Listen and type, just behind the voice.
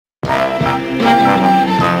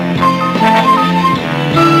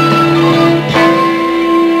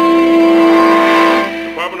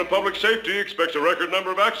Department of Public Safety expects a record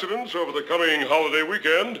number of accidents over the coming holiday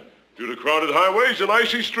weekend due to crowded highways and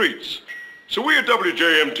icy streets. So we at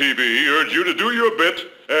WJM-TV urge you to do your bit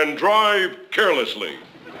and drive carelessly.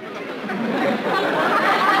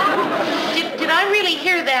 Did I really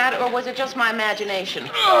hear that, or was it just my imagination?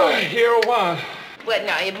 Hear what? Well,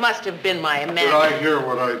 no, it must have been my imagination. Did I hear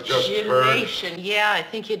what I just heard? Yeah, I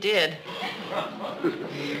think you did.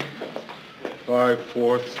 5,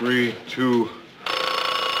 4, 3, 2.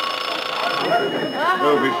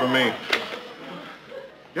 That'll be for me.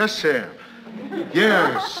 Yes, Sam.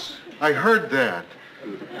 Yes, I heard that.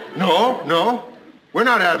 No. We're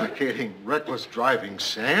not advocating reckless driving,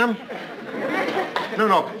 Sam.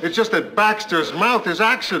 No. It's just that Baxter's mouth is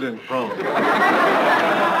accident-prone.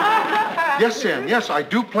 Yes, Sam. Yes, I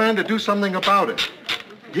do plan to do something about it.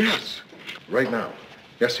 Yes. Right now.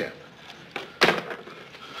 Yes, Sam.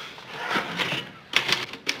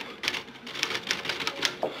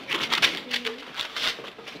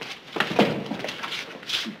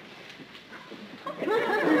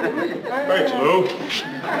 Thanks, Lou.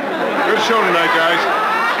 Good show tonight, guys.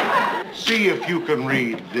 See if you can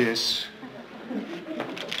read this.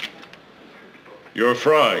 You're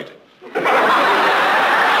fried.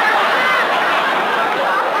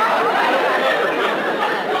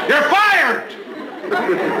 You're fired!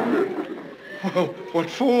 Well, what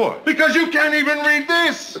for? Because you can't even read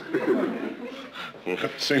this.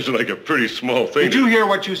 Seems like a pretty small thing. Did you hear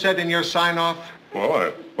what you said in your sign-off? Well,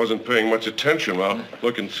 I wasn't paying much attention. I'll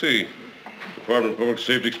look and see. Department of Public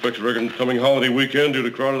Safety expects a record coming holiday weekend due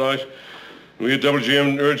to crowded ice. We at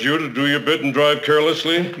WGM urge you to do your bit and drive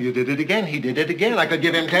carelessly. You did it again. He did it again. I could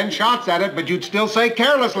give him 10 shots at it, but you'd still say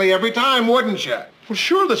carelessly every time, wouldn't you? Well,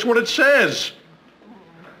 sure, that's what it says.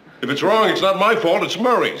 If it's wrong, it's not my fault, it's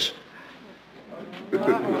Murray's.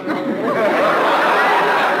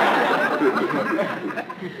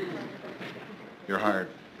 You're hired.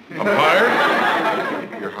 I'm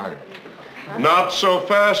hired? You're hired. Not so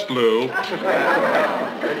fast, Lou.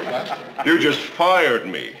 You just fired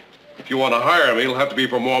me. If you want to hire me, it'll have to be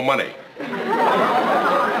for more money.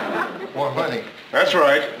 More money? That's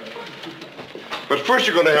right. But first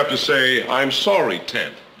you're going to have to say, I'm sorry,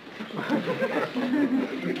 Ted.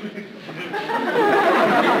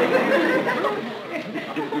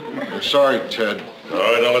 I'm sorry, Ted. All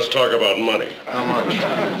right, now let's talk about money. How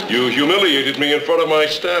much? You humiliated me in front of my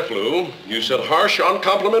staff, Lou. You said harsh,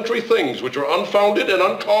 uncomplimentary things which were unfounded and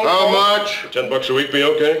uncalled for. How much? $10 a week be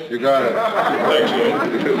okay? You got it. Thanks, Lou.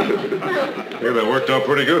 Yeah, that worked out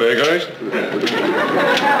pretty good, eh, guys?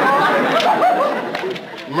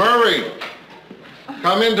 Murray,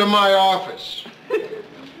 come into my office.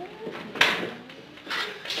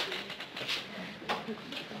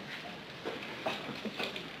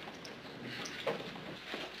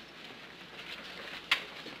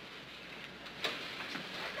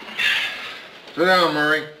 Sit down,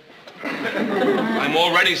 Murray. I'm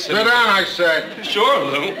already sitting. Sit down, I said. Sure,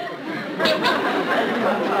 Lou.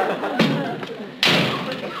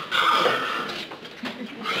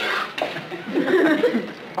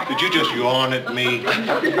 Did you just yawn at me?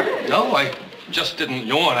 No, I just didn't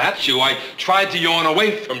yawn at you. I tried to yawn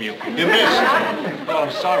away from you. You missed. Oh,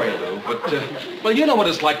 I'm sorry, Lou, but, well, you know what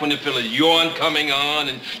it's like when you feel a yawn coming on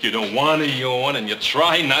and you don't want to yawn and you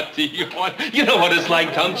try not to yawn. You know what it's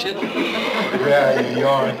like, don't you? Yeah, you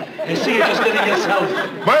yawn. You see, you just did it yourself.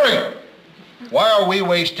 Murray, why are we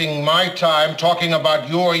wasting my time talking about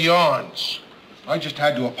your yawns? I just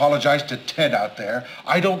had to apologize to Ted out there.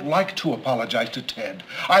 I don't like to apologize to Ted.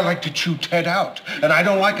 I like to chew Ted out. And I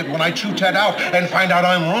don't like it when I chew Ted out and find out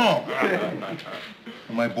I'm wrong.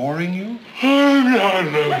 Am I boring you?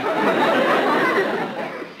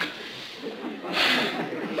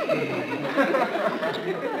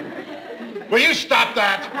 Will you stop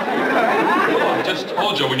that? I just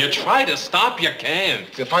told you, when you try to stop, you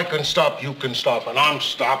can't. If I can stop, you can stop, and I'm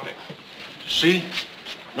stopping. See?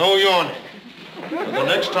 No yawning. And the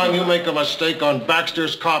next time you make a mistake on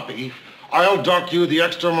Baxter's copy, I'll dock you the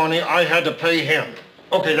extra money I had to pay him.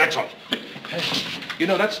 Okay, that's all. Hey, you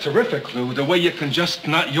know, that's terrific, Lou, the way you can just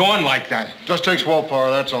not yawn like that. Just takes willpower,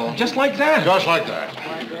 that's all. Just like that. Just like that.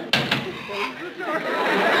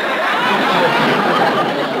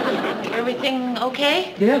 Everything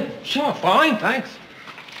okay? Yeah, sure, fine, thanks.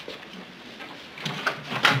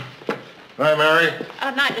 Hi, Mary.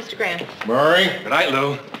 Night, Mr. Grant. Murray. Good night,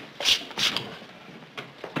 Lou.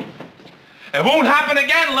 It won't happen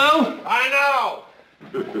again, Lou. I know.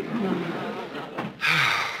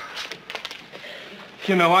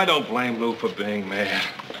 You know, I don't blame Lou for being mad.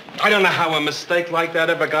 I don't know how a mistake like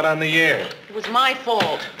that ever got on the air. It was my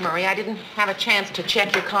fault, Murray. I didn't have a chance to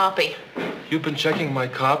check your copy. You've been checking my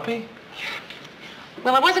copy?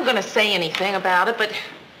 Well, I wasn't going to say anything about it, but...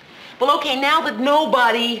 Well, okay, now that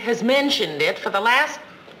nobody has mentioned it, for the last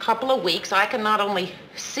couple of weeks, I can not only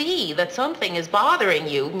see that something is bothering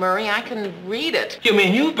you, Murray, I can read it. You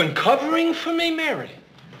mean you've been covering for me, Mary?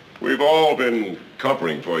 We've all been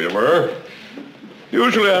covering for you, Murr.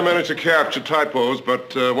 Usually I manage to capture typos,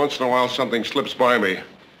 but once in a while something slips by me.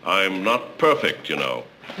 I'm not perfect, you know.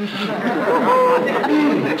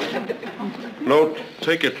 Don't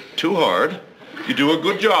take it too hard. You do a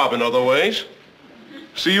good job in other ways.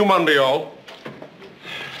 See you Monday, all.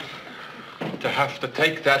 To have to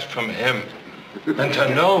take that from him and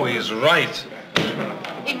to know he's right.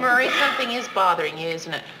 Hey, Murray, something is bothering you,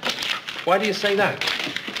 isn't it? Why do you say that?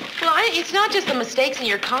 Well, it's not just the mistakes in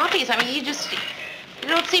your copies. I mean, you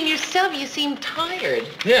don't seem yourself. You seem tired.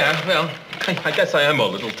 Yeah, well, I guess I am a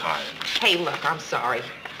little tired. Hey, look, I'm sorry.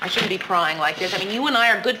 I shouldn't be crying like this. I mean, you and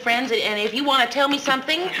I are good friends, and if you want to tell me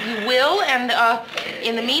something, you will. And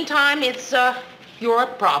in the meantime, it's your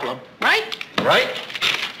problem, right? Right?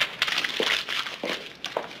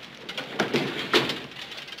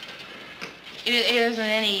 It isn't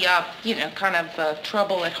any, kind of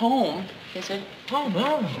trouble at home, is it? Oh,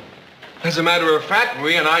 no. As a matter of fact,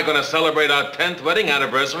 Marie and I are going to celebrate our 10th wedding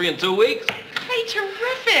anniversary in 2 weeks. Hey,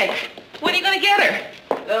 terrific. When are you going to get her?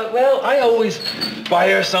 Well, I always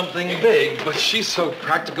buy her something big, but she's so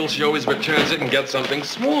practical, she always returns it and gets something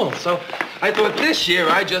small. So I thought this year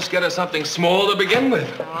I'd just get her something small to begin with.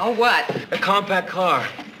 Oh, what? A compact car.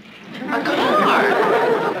 A car?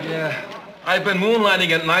 Yeah. I've been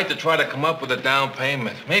moonlighting at night to try to come up with a down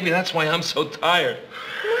payment. Maybe that's why I'm so tired.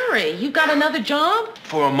 Murray, you got another job?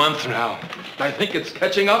 For a month now. I think it's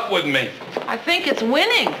catching up with me. I think it's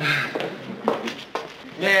winning.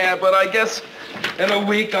 Yeah, but I guess in a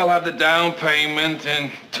week I'll have the down payment.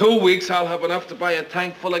 In 2 weeks I'll have enough to buy a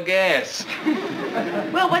tank full of gas.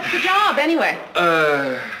 Well, what's the job, anyway?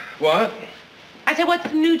 What? I said, what's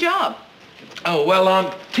the new job? Oh, well,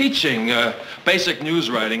 I'm teaching basic news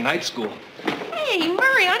writing, night school. Hey,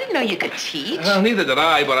 Murray, I didn't know you could teach. Well, neither did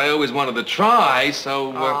I, but I always wanted to try,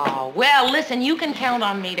 so... Oh, well, listen, you can count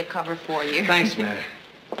on me to cover for you. Thanks, Mary.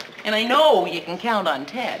 And I know you can count on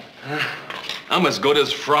Ted. I'm as good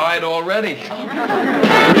as fried already.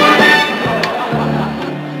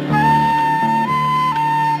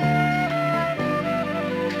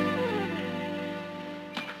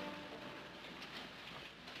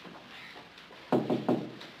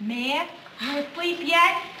 Matt, you asleep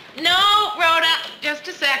yet? No, Rhoda, just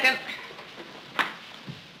a second.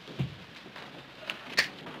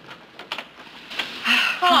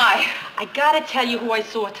 Hi. I gotta tell you who I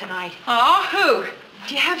saw tonight. Oh, who?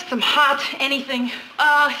 Do you have some hot anything?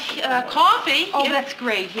 Coffee. Oh, Yeah. that's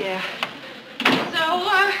great, yeah.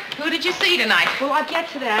 So, who did you see tonight? Well, I'll get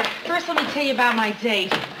to that. First, let me tell you about my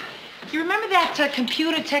date. You remember that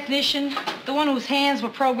computer technician? The one whose hands were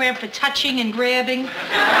programmed for touching and grabbing?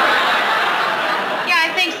 Yeah,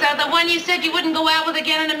 I think so. The one you said you wouldn't go out with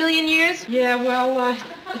again in a million years? Yeah, well,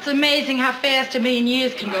 it's amazing how fast a million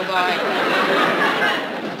years can go by.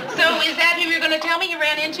 So, is that who you're going to tell me you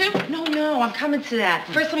ran into? No, I'm coming to that.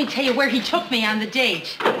 First, let me tell you where he took me on the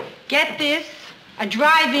date. Get this, a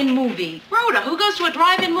drive-in movie. Rhoda, who goes to a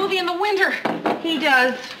drive-in movie in the winter? He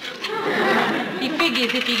does. He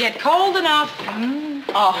figures if you get cold enough...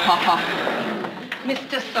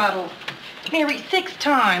 Mr. Subtle. Mary, 6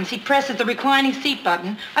 times he presses the reclining seat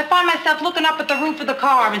button. I find myself looking up at the roof of the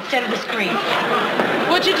car instead of the screen.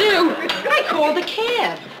 What'd you do? I called a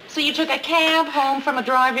cab. So you took a cab home from a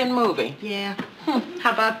drive-in movie? Yeah.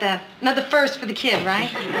 How about that? Another first for the kid, right?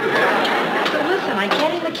 So listen, I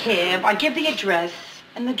get in the cab, I give the address,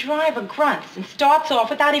 and the driver grunts and starts off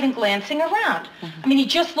without even glancing around. I mean, he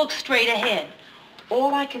just looks straight ahead.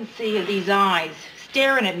 All I can see are these eyes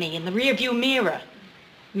staring at me in the rearview mirror.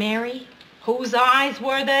 Mary, whose eyes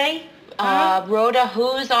were they? Rhoda,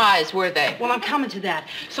 whose eyes were they? Well, I'm coming to that.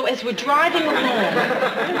 So as we're driving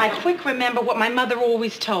along, I quick remember what my mother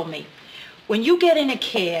always told me. When you get in a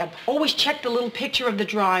cab, always check the little picture of the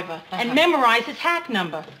driver and memorize his hack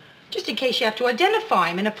number. Just in case you have to identify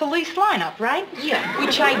him in a police lineup, right? Yeah.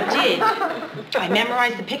 Which I did. I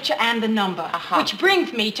memorized the picture and the number. Which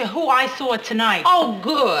brings me to who I saw tonight. Oh,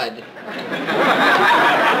 good.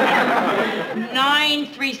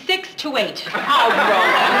 93628. Oh,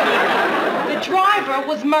 Rhoda. The driver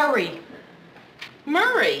was Murray.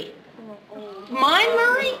 Murray? Mine,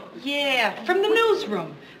 Murray? Yeah, from the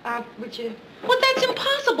newsroom. Would you... Well, that's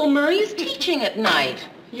impossible. Murray is teaching at night.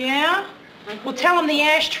 Yeah? Well, tell him the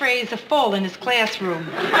ashtrays are full in his classroom.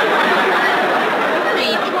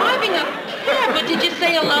 Mary, driving a cab, but did you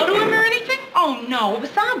say hello to him or anything? Oh, no, it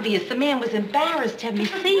was obvious. The man was embarrassed to have me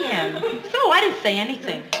see him. So I didn't say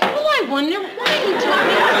anything. Well, I wonder why he told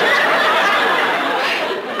me.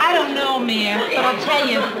 I don't know, Mare, but I'll tell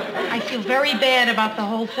you, I feel very bad about the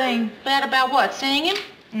whole thing. Bad about what, seeing him?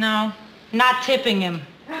 No, not tipping him.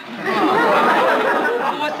 Force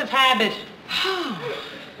of habit.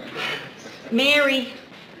 Mary,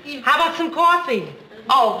 how about some coffee?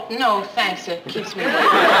 Oh, no, thanks. It keeps me awake.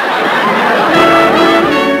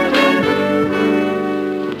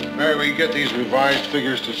 Mary, we get these revised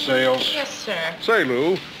figures to sales. Yes, sir. Say,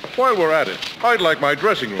 Lou, while we're at it, I'd like my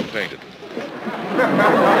dressing room painted.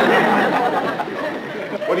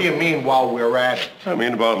 What do you mean while we're at it? I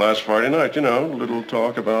mean about last Friday night, you know, a little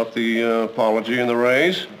talk about the apology and the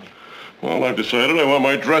raise. Well, I've decided I want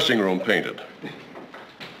my dressing room painted.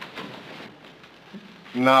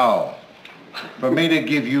 No. For me to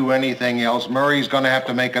give you anything else, Murray's going to have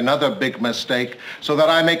to make another big mistake so that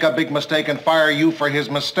I make a big mistake and fire you for his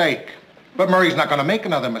mistake. But Murray's not going to make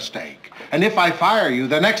another mistake. And if I fire you,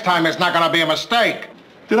 the next time it's not going to be a mistake.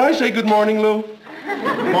 Did I say good morning, Lou?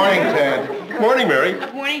 Morning, Ted. Morning, Mary.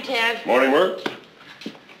 Good morning, Ted. Morning, Murr.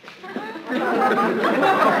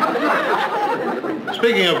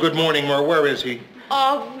 Speaking of good morning, Murr, where is he?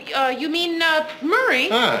 You mean, Murray?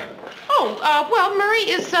 Huh? Oh, well, Murray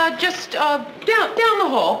is, just, down the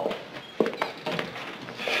hall.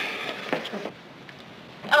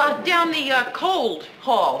 Down the, cold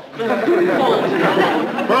hall. Cold.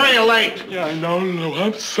 Murray, you're late. Yeah, I know, Lou.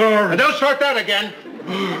 I'm sorry. And don't start that again.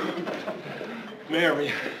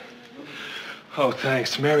 Mary. Oh,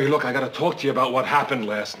 thanks. Mary, look, I got to talk to you about what happened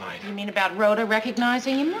last night. You mean about Rhoda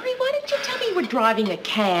recognizing you? Murray, why didn't you tell me you were driving a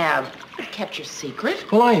cab? You kept your secret.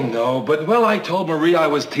 Well, I know, but, well, I told Marie I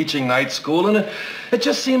was teaching night school, and it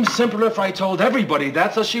just seems simpler if I told everybody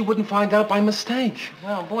that so she wouldn't find out by mistake.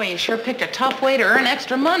 Well, boy, you sure picked a tough way to earn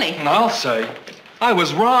extra money. And I'll say, I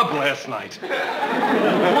was robbed last night. What?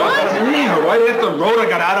 Yeah, right after Rhoda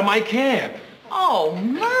got out of my cab. Oh,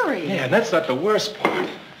 Murray. Yeah, and that's not the worst part.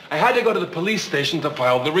 I had to go to the police station to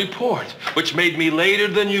file the report, which made me later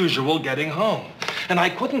than usual getting home. And I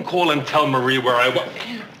couldn't call and tell Marie where I was.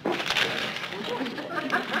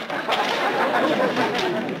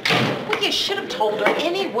 Well, you should have told her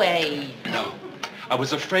anyway. No. I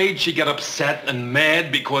was afraid she'd get upset and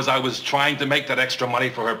mad because I was trying to make that extra money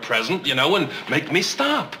for her present, you know, and make me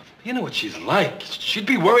stop. You know what she's like. She'd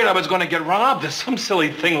be worried I was going to get robbed or some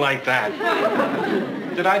silly thing like that.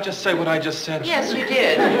 Did I just say what I just said? Yes, you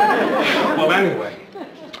did. Well, anyway,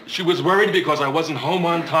 she was worried because I wasn't home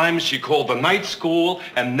on time. She called the night school,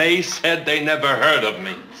 and they said they never heard of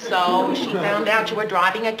me. So she found out you were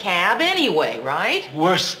driving a cab anyway, right?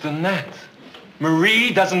 Worse than that.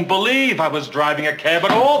 Marie doesn't believe I was driving a cab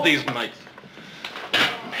at all these nights.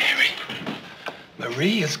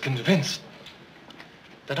 Marie is convinced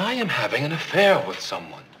that I am having an affair with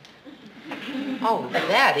someone. Oh,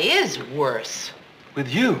 that is worse. With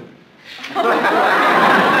you.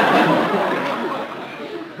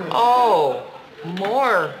 Oh,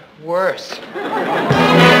 more worse. You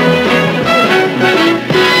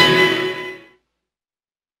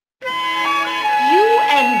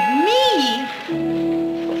and me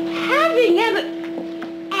having an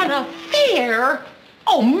affair?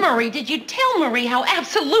 Oh, Murray, did you tell Marie how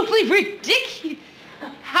absolutely ridiculous,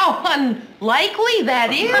 how unlikely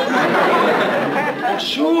that is? Oh,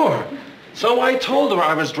 sure. So I told her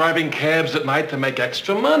I was driving cabs at night to make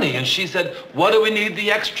extra money, and she said, what do we need the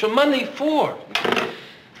extra money for?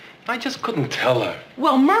 I just couldn't tell her.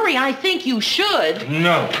 Well, Murray, I think you should.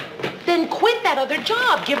 No. Then quit that other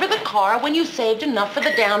job. Give her the car when you saved enough for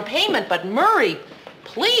the down payment. But Murray,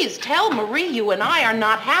 please tell Marie you and I are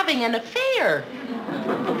not having an affair.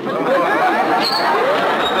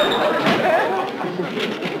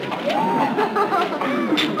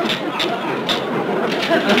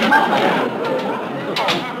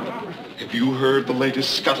 Have you heard the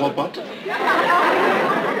latest scuttlebutt?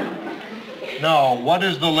 No, what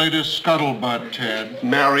is the latest scuttlebutt, Ted?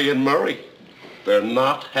 Mary and Murray. They're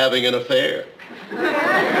not having an affair.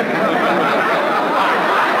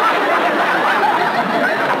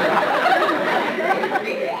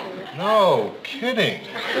 No kidding.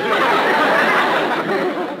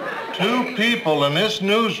 Two people in this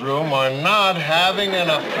newsroom are not having an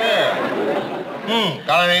affair.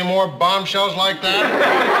 Got any more bombshells like that?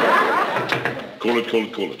 Cool it, cool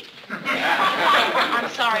it, cool it. I'm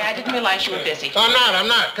sorry, I didn't realize you were busy. I'm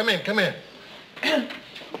not. Come in.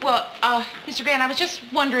 Well, Mr. Grant, I was just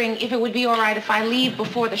wondering if it would be all right if I leave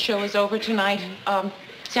before the show is over tonight.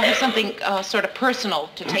 See, I have something sort of personal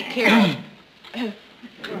to take care of.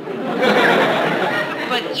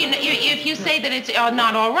 But, you know, if you say that it's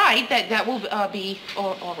not all right, that will be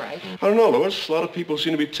all right. I don't know, Lois. A lot of people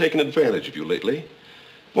seem to be taking advantage of you lately.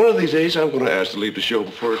 One of these days, I'm going to ask to leave the show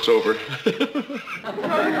before it's over. You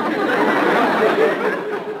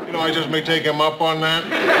know, I just may take him up on that.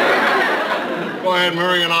 Go ahead,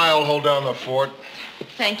 Murray and I'll hold down the fort.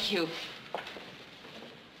 Thank you.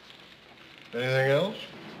 Anything else?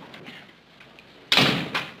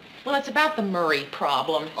 Well, it's about the Murray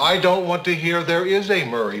problem. I don't want to hear there is a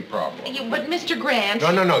Murray problem. But, Mr. Grant...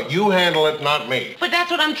 No. You handle it, not me. But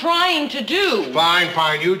that's what I'm trying to do.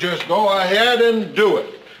 Fine. You just go ahead and do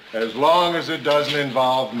it. As long as it doesn't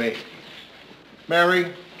involve me.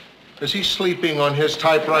 Mary, is he sleeping on his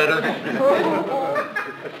typewriter?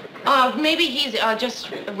 Maybe he's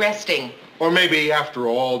just resting. Or maybe after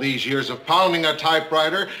all these years of pounding a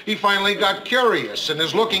typewriter, he finally got curious and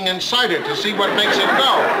is looking inside it to see what makes it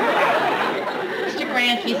go. Mr.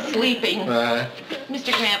 Grant, he's sleeping.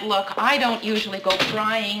 Mr. Grant, look, I don't usually go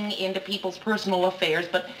prying into people's personal affairs,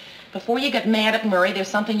 but before you get mad at Murray, there's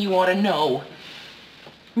something you ought to know.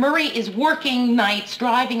 Murray is working nights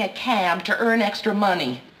driving a cab to earn extra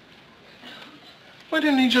money. Why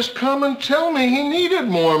didn't he just come and tell me he needed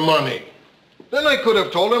more money? Then I could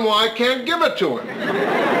have told him why I can't give it to him.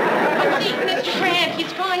 But see, Mr. Grant,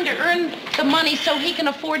 he's trying to earn the money so he can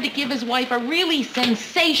afford to give his wife a really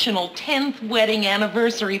sensational 10th wedding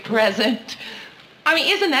anniversary present. I mean,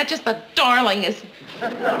 isn't that just the darlingest,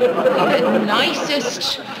 the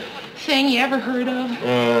nicest thing you ever heard of?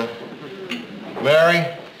 Mary,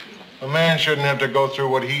 a man shouldn't have to go through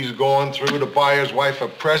what he's going through to buy his wife a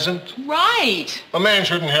present. Right. A man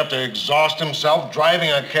shouldn't have to exhaust himself driving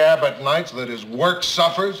a cab at night so that his work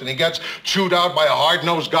suffers and he gets chewed out by a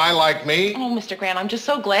hard-nosed guy like me. Oh, Mr. Grant, I'm just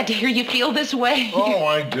so glad to hear you feel this way. Oh,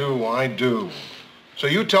 I do. So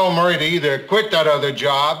you tell Murray to either quit that other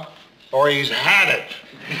job or he's had it.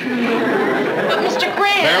 But, Mr.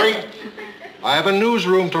 Grant... Mary, I have a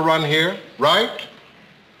newsroom to run here, right?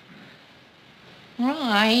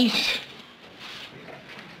 Right.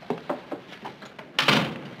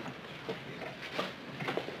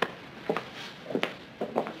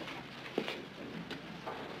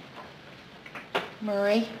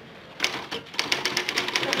 Murray?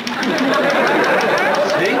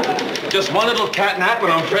 See? Just one little cat nap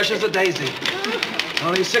and I'm fresh as a daisy.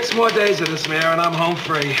 Only 6 more days of this, Mayor, and I'm home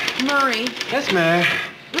free. Murray? Yes, Mayor.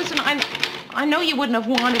 Listen, I know you wouldn't have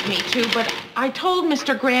wanted me to, but I told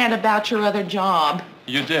Mr. Grant about your other job.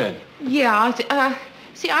 You did? Yeah,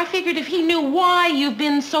 see, I figured if he knew why you've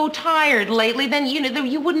been so tired lately, then, you know,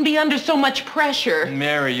 you wouldn't be under so much pressure.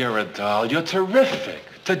 Mary, you're a doll. You're terrific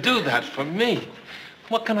to do that for me.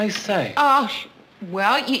 What can I say?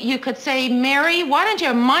 Well, you could say, Mary, why don't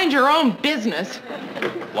you mind your own business?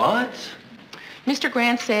 What? Mr.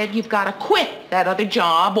 Grant said you've got to quit that other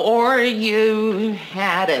job or you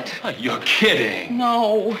had it. Oh, you're kidding.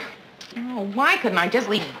 No. Why couldn't I just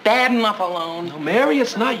leave bad enough alone? No, Mary,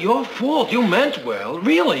 it's not your fault. You meant well.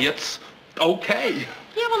 Really, it's okay.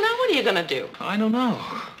 Yeah, well, now what are you going to do? I don't know.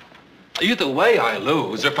 Either way, I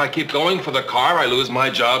lose. If I keep going for the car, I lose my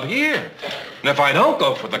job here. And if I don't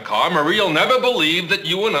go for the car, Marie'll never believe that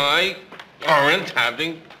you and I aren't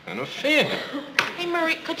having an affair. Hey,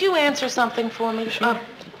 Murray, could you answer something for me? Sure.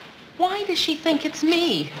 Why does she think it's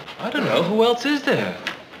me? I don't know. Who else is there?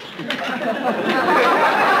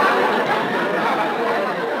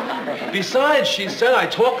 Besides, she said I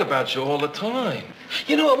talk about you all the time.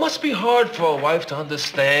 You know, it must be hard for a wife to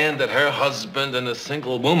understand that her husband and a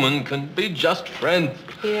single woman can be just friends.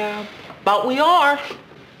 Yeah, but we are.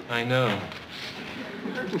 I know.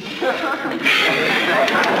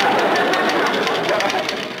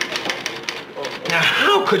 Now,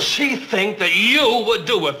 how could she think that you would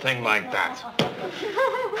do a thing like that?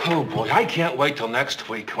 Oh, boy, I can't wait till next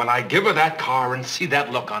week when I give her that car and see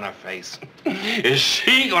that look on her face. Is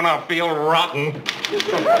she gonna feel rotten?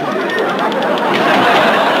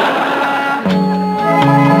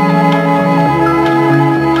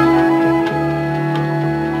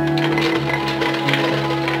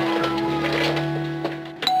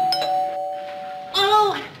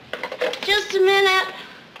 Oh, just a minute.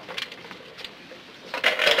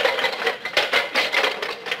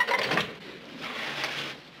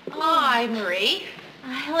 Hi, Marie.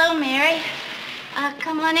 Hello, Mary.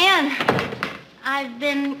 Come on in. I've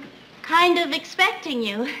been kind of expecting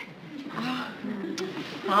you.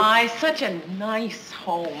 Hi, such a nice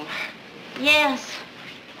home. Yes,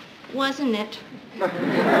 wasn't it?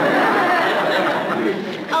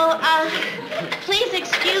 Please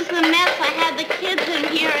excuse the mess. I had the kids in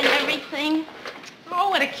here and everything. Oh,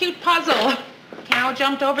 what a cute puzzle. Cow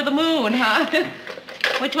jumped over the moon, huh?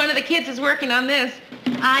 Which one of the kids is working on this?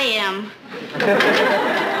 I am.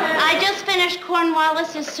 I just finished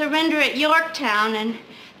Cornwallis's surrender at Yorktown, and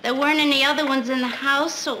there weren't any other ones in the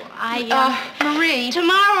house, so Marie.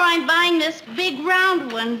 Tomorrow I'm buying this big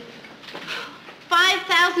round one.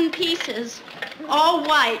 5,000 pieces, all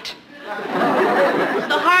white. It's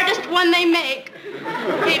the hardest one they make.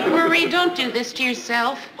 Hey, Marie, don't do this to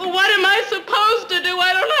yourself. Well, what am I supposed to do?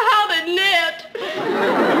 I don't know how to knit.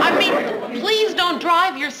 I mean, please don't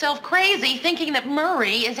drive yourself crazy thinking that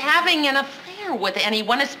Murray is having an affair with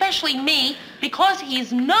anyone, especially me, because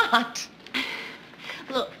he's not.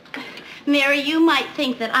 Look, Mary, you might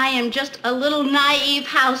think that I am just a little naive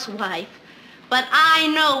housewife, but I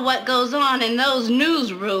know what goes on in those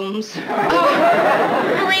newsrooms.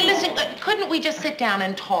 Oh, Marie, listen, couldn't we just sit down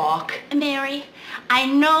and talk? Mary, I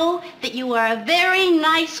know that you are a very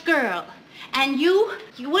nice girl, and you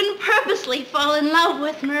wouldn't purposely fall in love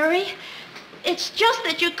with Murray. It's just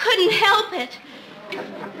that you couldn't help it.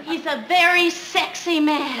 He's a very sexy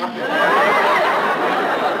man.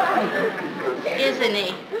 Isn't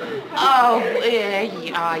he? Oh, yeah.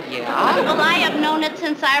 Well, I have known it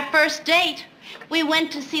since our first date. We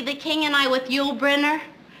went to see The King and I with Yul Brynner,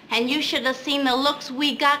 and you should have seen the looks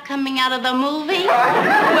we got coming out of the movie.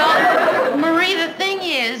 Well, Marie, the thing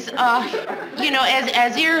is,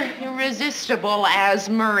 as irresistible as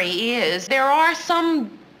Murray is, there are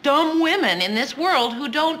some dumb women in this world who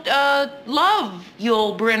don't love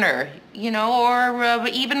Yul Brynner, or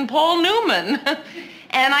even Paul Newman.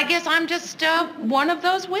 And I guess I'm just one of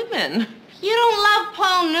those women. You don't love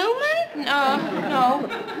Paul Newman? No.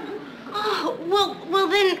 Oh, well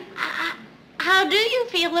then, how do you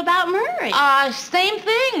feel about Murray? Same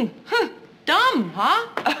thing. Dumb, huh?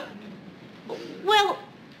 Well,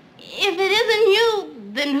 if it isn't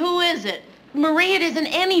you, then who is it? Marie, it isn't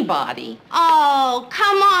anybody. Oh,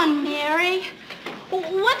 come on, Mary.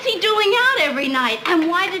 What's he doing out every night? And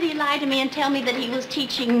why did he lie to me and tell me that he was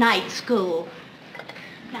teaching night school?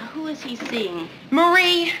 Now, who is he seeing?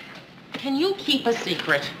 Marie, can you keep a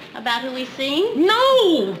secret? About who he's seeing?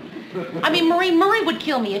 No! I mean, Murray would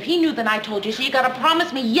kill me if he knew that I told you, so you gotta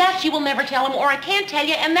promise me, yes, you will never tell him, or I can't tell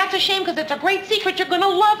you, and that's a shame because it's a great secret. You're gonna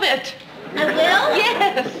love it. I will?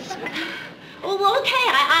 Yes. Well, okay,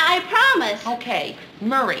 I promise. Okay,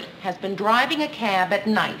 Murray has been driving a cab at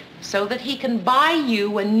night so that he can buy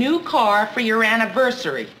you a new car for your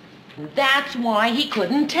anniversary. That's why he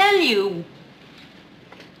couldn't tell you.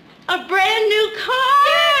 A brand new car?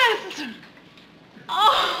 Yes!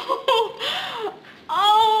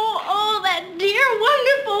 Oh, that dear,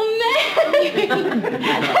 wonderful man. And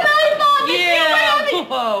I thought that you were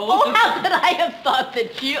Oh, how could I have thought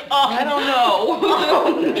that you... Oh, I don't know.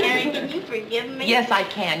 Oh, Mary, can you forgive me? Yes, I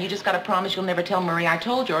can. You just got to promise you'll never tell Murray I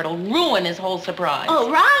told you, or it'll ruin his whole surprise. Oh,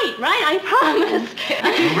 right, I promise.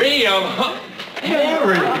 Mary,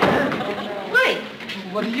 Mary. Wait.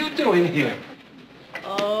 What are you doing here?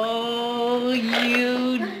 Oh,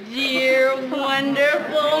 you dear,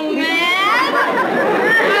 wonderful man.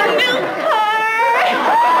 A new car.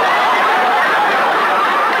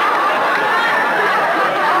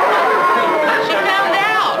 She found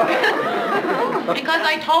out. Because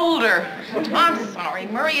I told her. I'm sorry,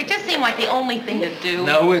 Murray. It just seemed like the only thing to do.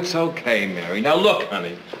 No, it's okay, Mary. Now, look,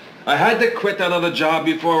 honey. I had to quit that other job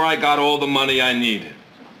before I got all the money I needed.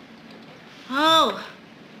 Oh,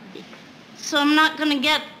 so I'm not going to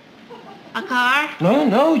get a car?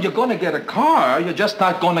 No, you're going to get a car. You're just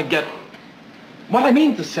not going to get... What I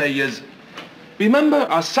mean to say is, remember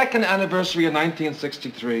our second anniversary in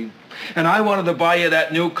 1963? And I wanted to buy you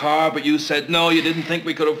that new car, but you said no, you didn't think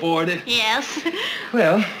we could afford it? Yes.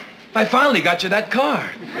 Well, I finally got you that car.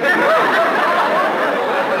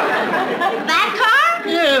 That car?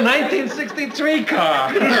 Yeah, 1963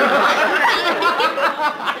 car.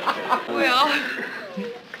 Well,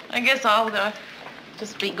 I guess I'll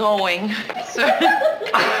just be going. So,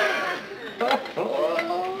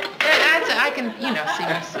 I can, see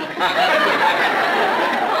this.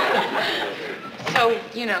 So,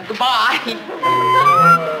 goodbye.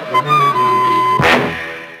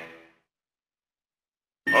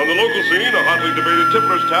 On the local scene, a hotly debated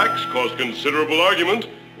tippler's tax caused considerable argument.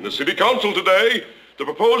 In the city council today, the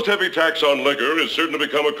proposed heavy tax on liquor is certain to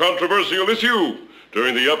become a controversial issue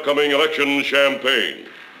during the upcoming election campaign.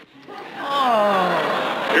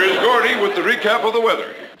 Oh. Here's Gordy with the recap of the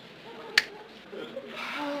weather.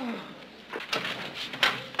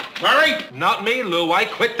 Murray? Not me, Lou. I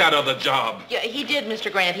quit that other job. Yeah, he did,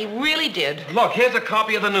 Mr. Grant. He really did. Look, here's a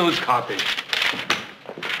copy of the news copy.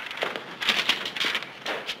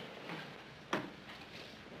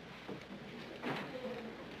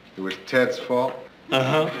 Ted's fault?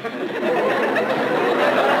 Uh-huh.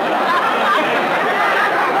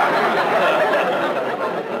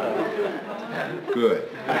 Good.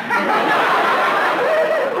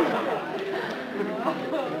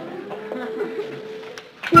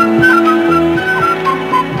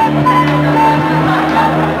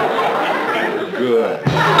 Good.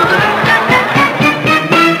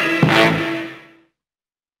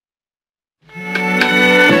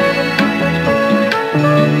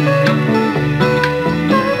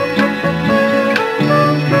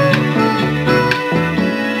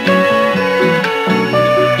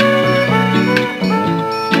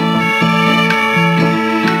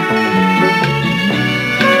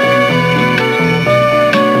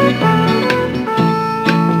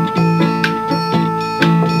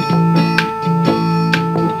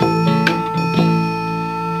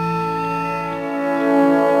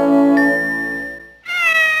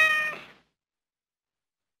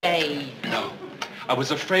 No. I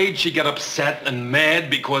was afraid she'd get upset and mad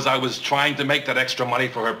because I was trying to make that extra money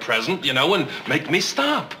for her present, you know, and make me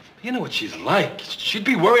stop. You know what she's like. She'd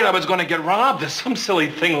be worried I was going to get robbed or some silly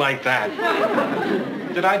thing like that.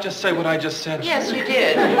 Did I just say what I just said? Yes, you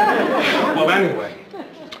did. Well, anyway,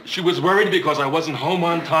 she was worried because I wasn't home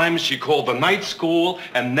on time. She called the night school,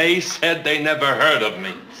 and they said they never heard of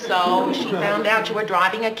me. So she found out you were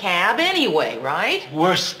driving a cab anyway, right?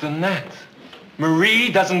 Worse than that. Marie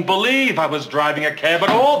doesn't believe I was driving a cab at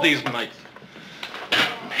all these nights.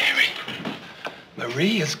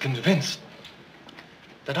 Marie is convinced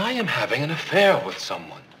that I am having an affair with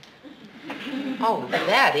someone. Oh,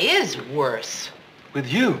 that is worse.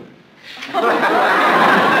 With you.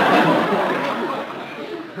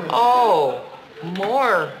 Oh,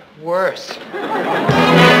 more worse.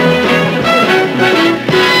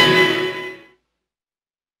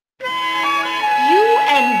 You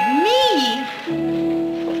and me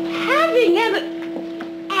having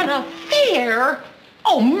an affair?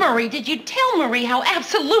 Oh, Murray, did you tell Marie how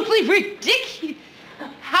absolutely ridiculous,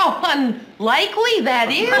 how unlikely that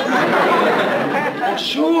is? Oh,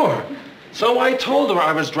 sure. So I told her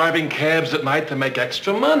I was driving cabs at night to make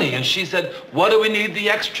extra money, and she said, what do we need the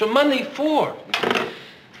extra money for?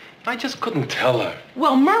 I just couldn't tell her.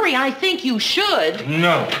 Well, Murray, I think you should.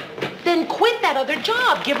 No. Then quit that other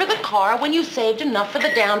job. Give her the car when you saved enough for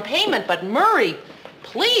the down payment. But Murray,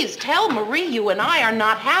 please tell Marie you and I are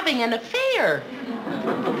not having an affair.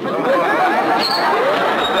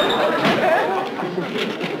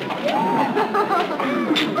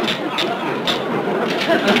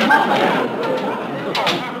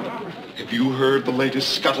 Have you heard the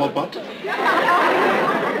latest scuttlebutt?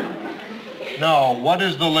 No, what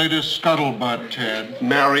is the latest scuttlebutt, Ted?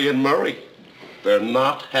 Mary and Murray. They're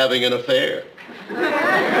not having an affair.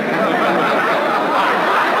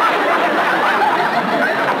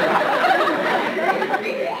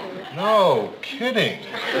 No kidding.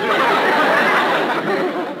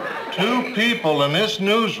 Two people in this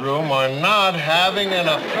newsroom are not having an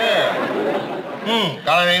affair.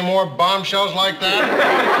 Got any more bombshells like that?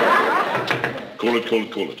 Cool it.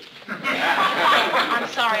 I'm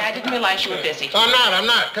sorry, I didn't realize you were busy. I'm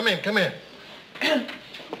not. Come in.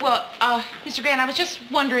 Well, Mr. Grant, I was just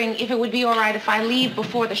wondering if it would be all right if I leave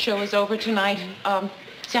before the show is over tonight.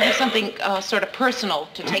 See, I have something sort of personal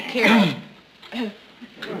to take care of.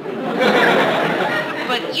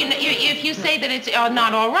 But, you know, if you say that it's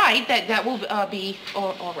not all right, that will be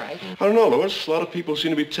all right. I don't know, Lois. A lot of people seem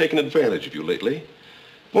to be taking advantage of you lately.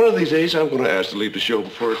 One of these days, I'm going to ask to leave the show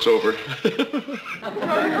before it's over. You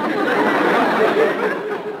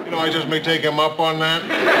know, I just may take him up on that.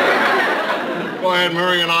 Go ahead,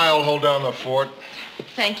 Murray and I'll hold down the fort.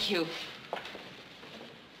 Thank you.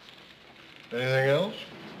 Anything else?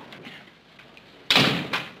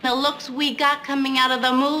 The looks we got coming out of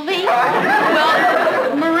the movie?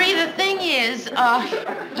 Well, Marie, the thing is,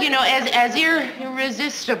 you know, as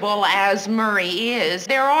irresistible as Murray is,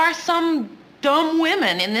 there are some dumb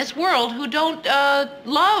women in this world who don't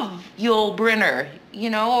love Yul Brynner, you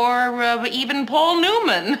know, or even Paul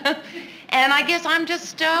Newman. And I guess I'm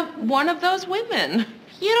just one of those women.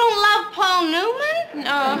 You don't love Paul Newman?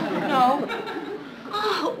 No.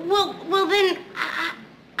 Oh, well then,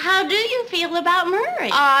 how do you feel about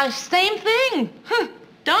Murray? Same thing.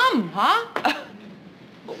 Dumb, huh?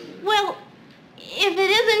 Well, if it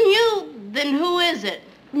isn't you, then who is it?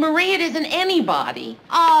 Marie, it isn't anybody.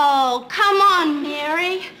 Oh, come on,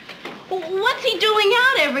 Mary. What's he doing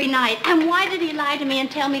out every night? And why did he lie to me and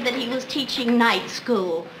tell me that he was teaching night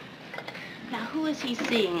school? Now, who is he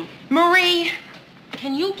seeing? Marie,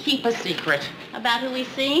 can you keep a secret? About who he's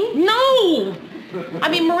seeing? No! I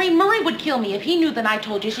mean, Murray would kill me if he knew that I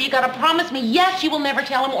told you. So you gotta promise me, yes, you will never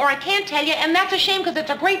tell him, or I can't tell you, and that's a shame because it's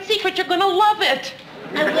a great secret. You're gonna love it.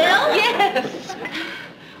 I will? Yes.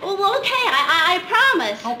 Oh, okay, I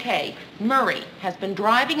promise. Okay, Murray has been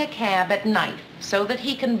driving a cab at night so that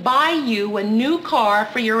he can buy you a new car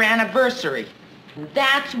for your anniversary.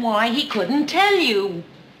 That's why he couldn't tell you.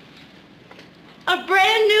 A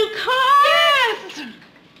brand new car? Yes!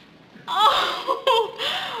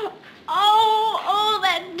 Oh,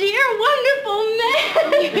 that dear, wonderful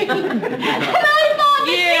man. And I thought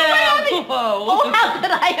that you were having... Oh, how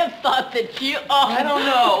could I have thought that you... Oh, I don't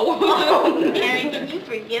know. Oh, Mary, can you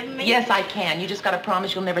forgive me? Yes, I can. You just got to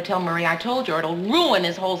promise you'll never tell Murray I told you, or it'll ruin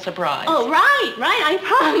his whole surprise. Oh, right, I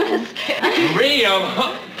promise. Mary,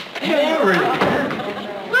 Mary!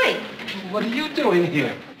 Right. What are you doing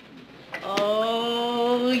here?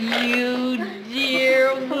 Oh, you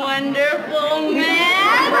dear, wonderful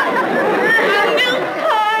man. A new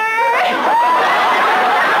car.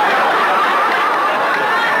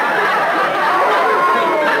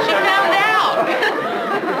 She found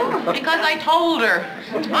out. Because I told her.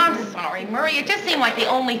 I'm sorry, Murray. It just seemed like the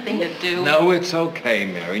only thing to do. No, it's okay,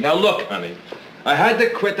 Mary. Now look, honey. I had to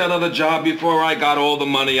quit that other job before I got all the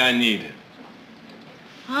money I needed.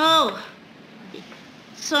 Oh,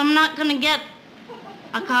 so I'm not gonna get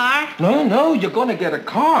a car? No, you're gonna get a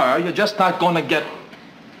car. You're just not gonna get...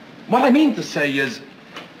 What I mean to say is,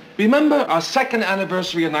 remember our second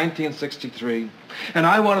anniversary of 1963? And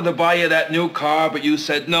I wanted to buy you that new car, but you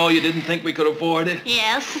said no, you didn't think we could afford it?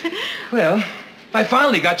 Yes. Well, I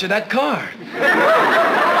finally got you that car.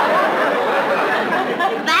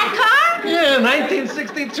 That car? Yeah,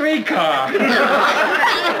 1963 car.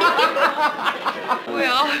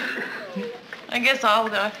 Well, I guess I'll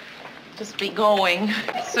just be going.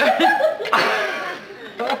 So,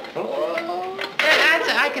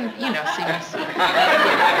 I can, see this.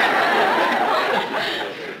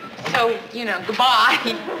 So, goodbye.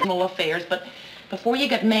 Normal affairs, but before you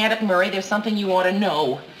get mad at Murray, there's something you ought to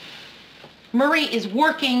know. Murray is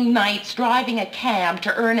working nights driving a cab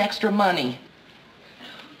to earn extra money.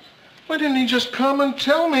 Why didn't he just come and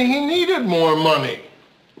tell me he needed more money?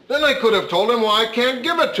 Then I could have told him why I can't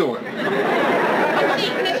give it to him. But see,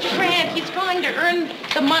 Mr. Grant, he's trying to earn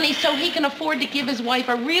the money so he can afford to give his wife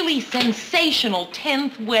a really sensational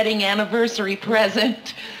 10th wedding anniversary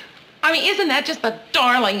present. I mean, isn't that just the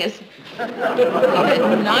darlingest,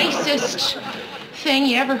 the nicest thing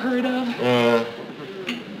you ever heard of?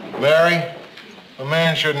 Mary, a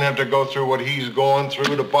man shouldn't have to go through what he's going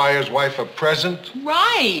through to buy his wife a present.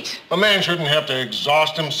 Right. A man shouldn't have to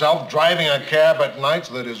exhaust himself driving a cab at night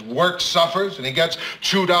so that his work suffers and he gets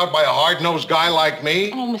chewed out by a hard-nosed guy like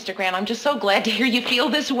me. Oh, Mr. Grant, I'm just so glad to hear you feel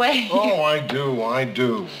this way. Oh, I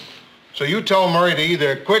do. So you tell Murray to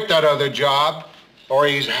either quit that other job or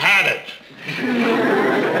he's had it.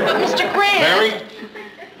 But, Mr. Grant... Mary,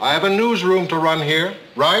 I have a newsroom to run here,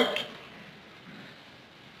 right?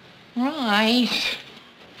 Right.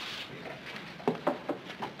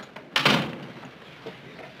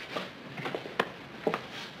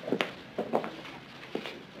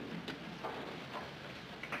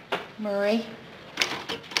 Murray?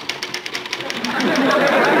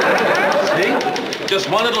 See? Just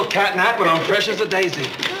one little cat nap and I'm fresh as a daisy.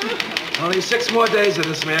 Only 6 more days of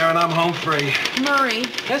this, Mare, and I'm home free. Murray.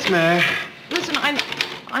 Yes, Mare. Listen,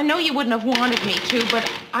 I know you wouldn't have wanted me to, but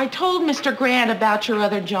I told Mr. Grant about your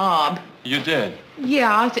other job. You did?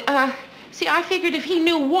 Yeah, see, I figured if he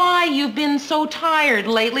knew why you've been so tired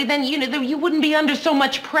lately, then, you wouldn't be under so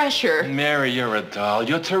much pressure. Mary, you're a doll.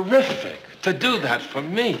 You're terrific. To do that for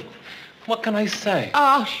me. What can I say?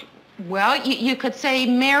 Well, you could say,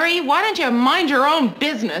 Mary, why don't you mind your own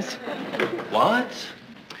business? What?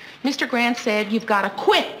 Mr. Grant said you've got to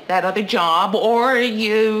quit that other job or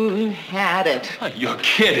you had it. Oh, you're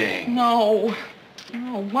kidding. No,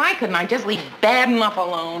 why couldn't I just leave bad enough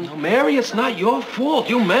alone? No, Mary, it's not your fault.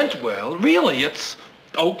 You meant well. Really, it's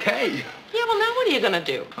okay. Yeah, well, now what are you going to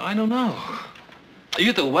do? I don't know.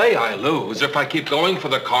 Either way, I lose. If I keep going for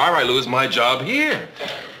the car, I lose my job here.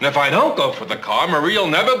 And if I don't go for the car, Marie'll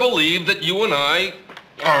never believe that you and I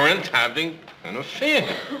aren't having an affair.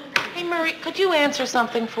 Hey, Murray, could you answer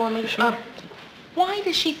something for me? Sure. Why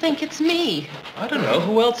does she think it's me? I don't know.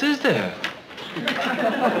 Who else is there?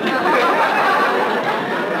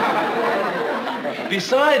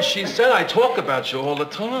 Besides, she said I talk about you all the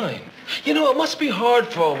time. You know, it must be hard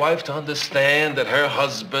for a wife to understand that her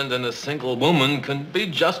husband and a single woman can be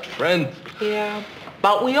just friends. Yeah,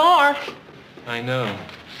 but we are. I know.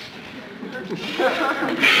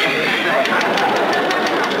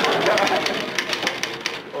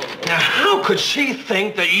 Now, how How could she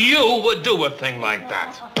think that you would do a thing like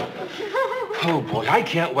that? Oh, boy, I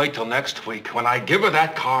can't wait till next week when I give her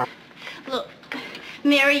that car. Look,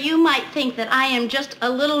 Mary, you might think that I am just a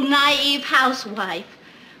little naive housewife,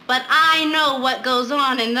 but I know what goes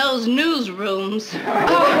on in those newsrooms.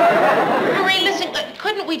 Marie, listen,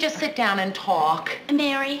 couldn't we just sit down and talk?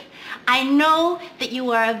 Mary, I know that you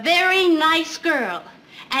are a very nice girl,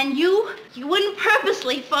 and you wouldn't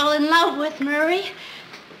purposely fall in love with Murray.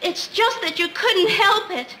 It's just that you couldn't help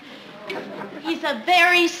it. He's a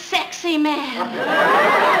very sexy man.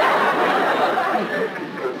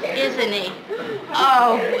 Isn't he?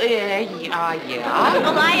 Oh, yeah.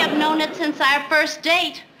 Well, I have known it since our first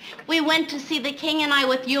date. We went to see The King and I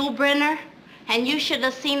with Yul Brynner, and you should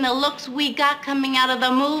have seen the looks we got coming out of the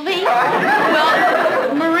movie.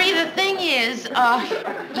 Well, Marie, the thing is,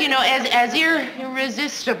 you know, as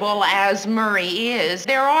irresistible as Murray is,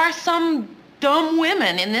 there are some dumb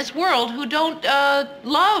women in this world who don't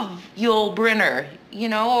love Yul Brynner, you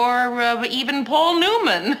know, or even Paul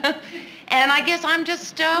Newman. And I guess I'm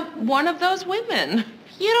just one of those women.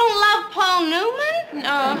 You don't love Paul Newman?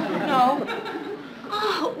 No.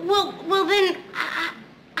 Oh, well then,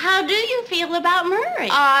 how do you feel about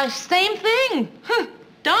Murray? Same thing.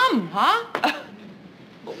 Dumb, huh?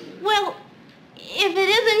 Well, if it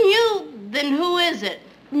isn't you, then who is it?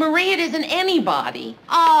 Marie, it isn't anybody.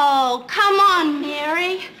 Oh, come on,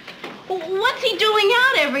 Mary. What's he doing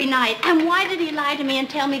out every night? And why did he lie to me and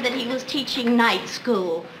tell me that he was teaching night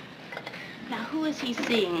school? Now, who is he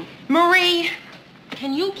seeing? Marie,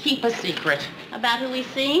 can you keep a secret? About who he's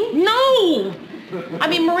seeing? No! I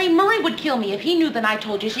mean, Murray would kill me if he knew that I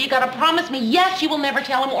told you, so you gotta promise me, yes, you will never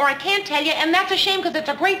tell him, or I can't tell you, and that's a shame because it's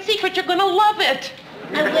a great secret. You're gonna love it.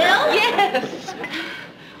 I will? Yes.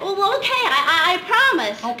 Well, okay, I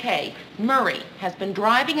promise. Okay, Murray has been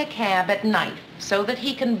driving a cab at night so that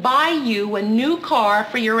he can buy you a new car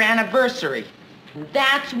for your anniversary.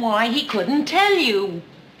 That's why he couldn't tell you.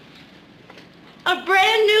 A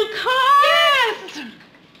brand new car? Yes!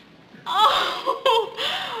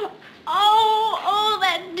 Oh,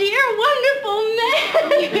 that dear, wonderful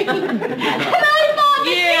man. And I thought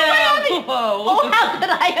that you were Oh, how could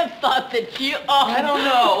I have thought that you... Oh, I don't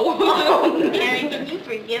know. Oh, Mary, can you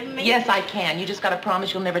forgive me? Yes, I can. You just got to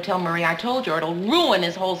promise you'll never tell Murray I told you, or it'll ruin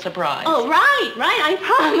his whole surprise. Oh, right, I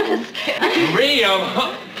promise. Marie,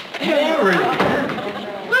 Mary.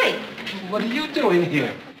 Wait. What are you doing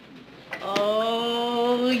here?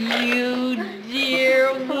 Oh, you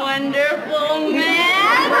dear, wonderful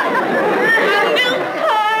man. A new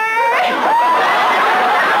car.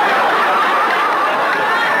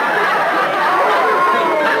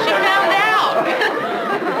 She found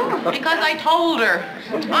out. Because I told her.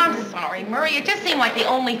 I'm sorry, Murray. It just seemed like the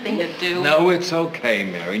only thing to do. No, it's okay,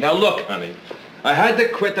 Mary. Now, look, honey. I had to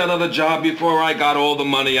quit that other job before I got all the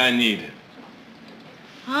money I needed.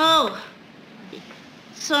 Oh,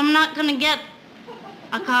 so I'm not going to get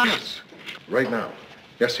a car? Yes, right now.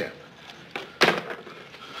 Yes, yeah.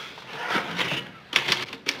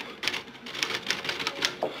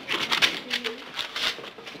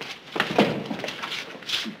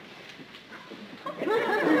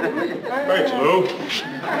 Thanks, Lou.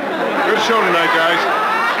 Good show tonight,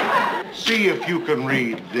 guys. See if you can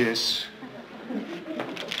read this.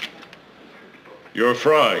 You're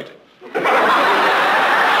fried.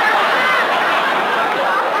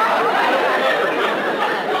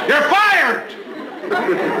 You're fired!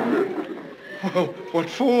 Well, what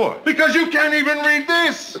for? Because you can't even read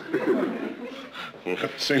this.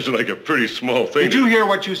 Seems like a pretty small thing. Did you hear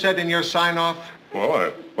what you said in your sign-off? Well,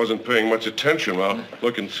 I wasn't paying much attention. I'll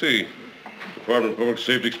look and see. Department of Public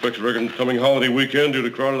Safety expects a record coming holiday weekend due to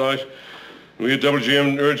crowded ice. We at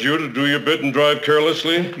WGM urge you to do your bit and drive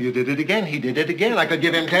carelessly. You did it again. He did it again. I could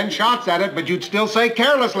give him 10 shots at it, but you'd still say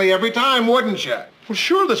carelessly every time, wouldn't you? Well,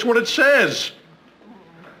 sure, that's what it says.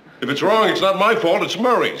 If it's wrong, it's not my fault, it's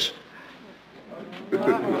Murray's.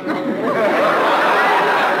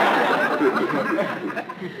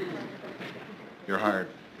 You're hired.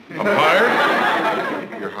 I'm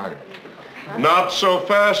hired? You're hired. Not so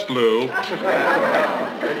fast, Lou.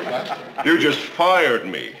 You just fired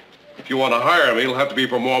me. If you want to hire me, it'll have to be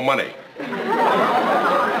for more money.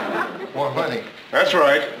 More money. That's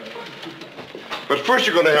right. But first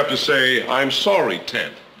you're going to have to say, I'm sorry,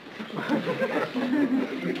 Ted.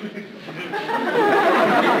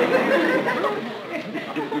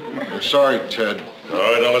 I'm sorry, Ted. All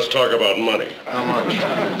right, now let's talk about money. How much?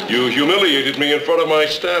 You humiliated me in front of my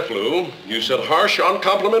staff, Lou. You said harsh,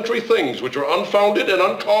 uncomplimentary things which were unfounded and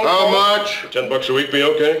uncalled for. How much? $10 a week be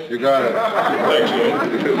okay? You got it. Thanks,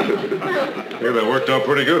 Lou. Hey, that worked out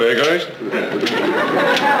pretty good, eh, guys?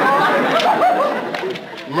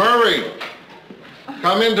 Murray,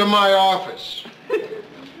 come into my office.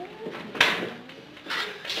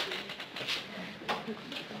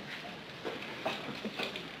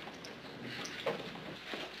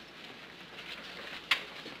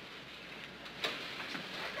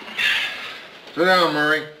 Sit down,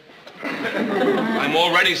 Murray. I'm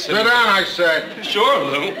already sitting. Sit down, I said. Sure,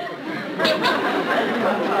 Lou.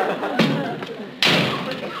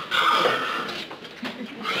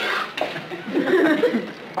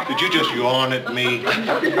 Did you just yawn at me?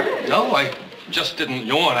 No, I just didn't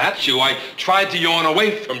yawn at you. I tried to yawn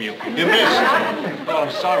away from you. You missed. Oh,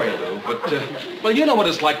 I'm sorry, Lou, but, well, you know what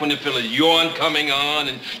it's like when you feel a yawn coming on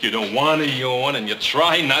and you don't want to yawn and you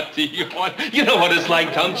try not to yawn. You know what it's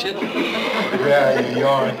like, don't you? Yeah, you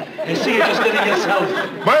yawn. You see, you just did it yourself.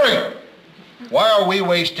 Murray, why are we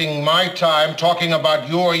wasting my time talking about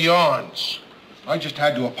your yawns? I just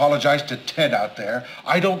had to apologize to Ted out there.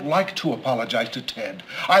 I don't like to apologize to Ted.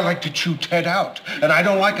 I like to chew Ted out. And I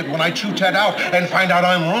don't like it when I chew Ted out and find out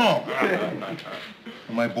I'm wrong.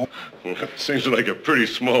 Am I bored? Seems like a pretty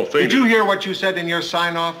small thing. Did you hear what you said in your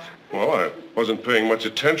sign-off? Well, I wasn't paying much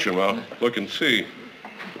attention. I'll look and see.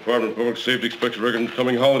 Department of Public Safety expects a record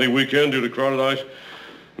coming holiday weekend due to crowded ice.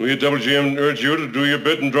 We at WGM urge you to do your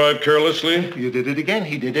bit and drive carelessly. You did it again.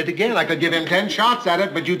 He did it again. I could give him 10 shots at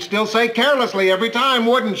it, but you'd still say carelessly every time,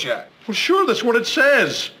 wouldn't you? Well, sure, that's what it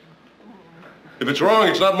says. If it's wrong,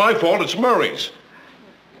 it's not my fault, it's Murray's.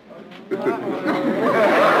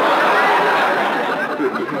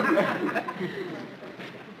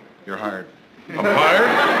 You're hired. I'm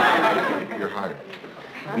hired? You're hired.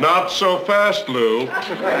 Not so fast, Lou.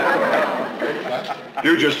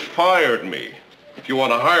 You just fired me. If you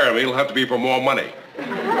want to hire me, it'll have to be for more money.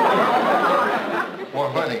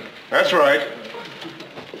 More money. That's right.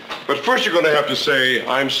 But first you're going to have to say,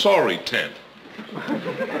 I'm sorry, Ted.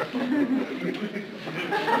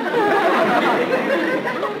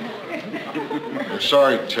 I'm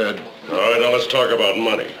sorry, Ted. All right, now let's talk about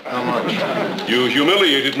money. How much? You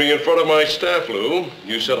humiliated me in front of my staff, Lou.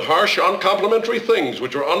 You said harsh, uncomplimentary things,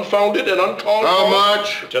 which are unfounded and uncalled for. How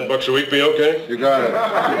much? $10 a week be okay? You got it.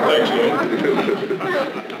 Thanks, Lou.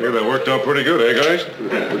 Hey, that worked out pretty good, eh, guys?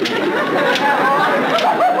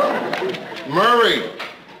 Murray,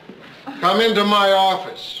 come into my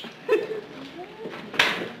office.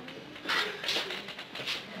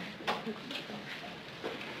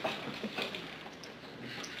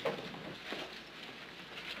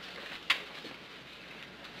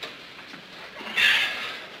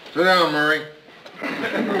 Sit down, Murray.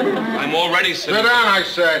 I'm already sitting. Sit down, I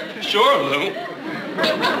said. Sure, Lou.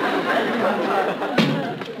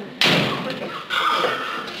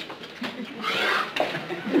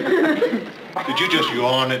 Did you just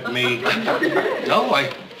yawn at me? No,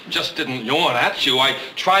 I just didn't yawn at you. I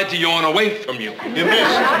tried to yawn away from you. You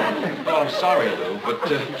missed. Oh, I'm sorry, Lou, but,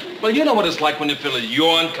 well, you know what it's like when you feel a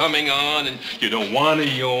yawn coming on and you don't want to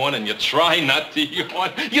yawn and you try not to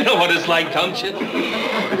yawn. You know what it's like, don't you?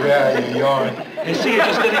 Yeah, you yawn. You see, you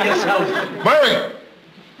just did it yourself. Murray,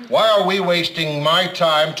 why are we wasting my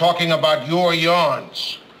time talking about your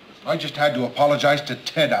yawns? I just had to apologize to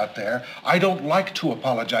Ted out there. I don't like to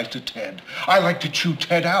apologize to Ted. I like to chew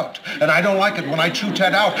Ted out. And I don't like it when I chew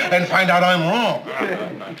Ted out and find out I'm wrong.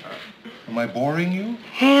 Am I boring you?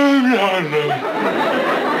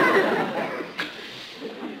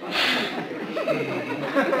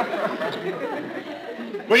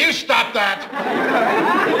 Will you stop that?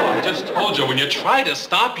 I just told you, when you try to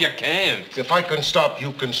stop, you can't. If I can stop,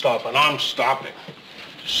 you can stop, and I'm stopping.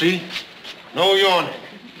 See? No yawning.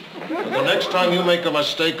 But the next time you make a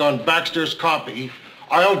mistake on Baxter's copy,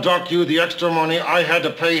 I'll dock you the extra money I had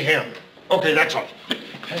to pay him. Okay, that's all.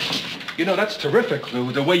 Hey, you know, that's terrific,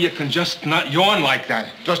 Lou, the way you can just not yawn like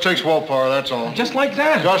that. Just takes willpower, that's all. Just like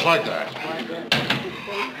that. Just like that.